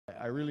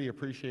I really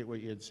appreciate what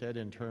you had said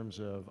in terms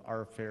of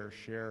our fair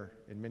share.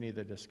 In many of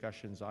the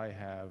discussions I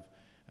have,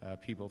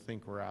 people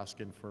think we're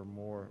asking for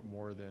more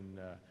than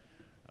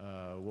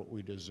what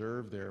we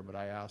deserve there, but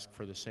I ask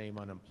for the same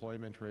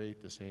unemployment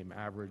rate, the same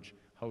average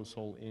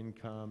household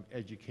income,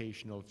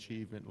 educational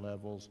achievement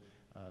levels,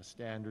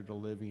 standard of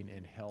living,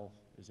 and health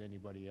as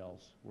anybody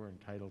else. We're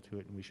entitled to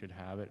it and we should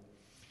have it.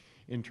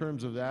 In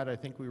terms of that, I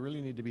think we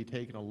really need to be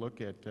taking a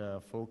look at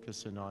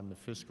focusing on the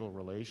fiscal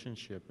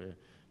relationship.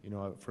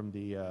 From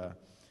the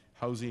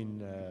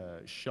housing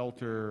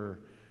shelter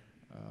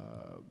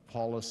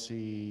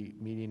policy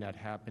meeting that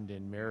happened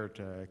in Merritt,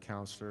 a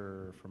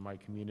councillor from my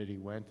community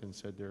went and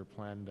said they're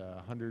planned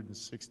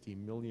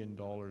 $160 million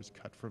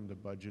cut from the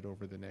budget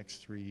over the next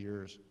 3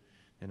 years.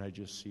 And I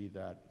just see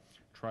that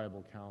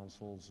tribal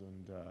councils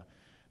and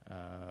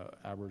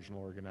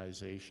Aboriginal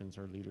organizations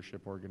or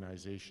leadership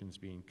organizations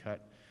being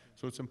cut.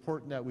 So it's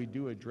important that we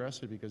do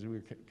address it, because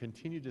we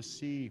continue to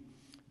see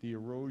the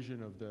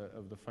erosion of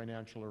the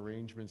financial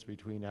arrangements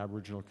between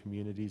Aboriginal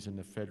communities and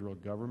the federal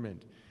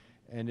government.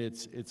 And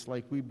it's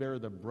like we bear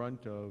the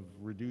brunt of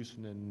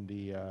reducing in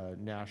the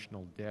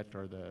national debt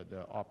or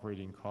the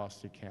operating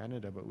costs of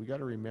Canada, but we got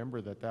to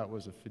remember that that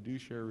was a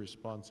fiduciary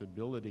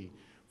responsibility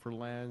for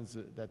lands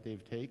that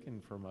they've taken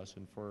from us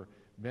and for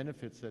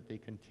benefits that they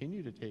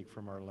continue to take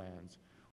from our lands.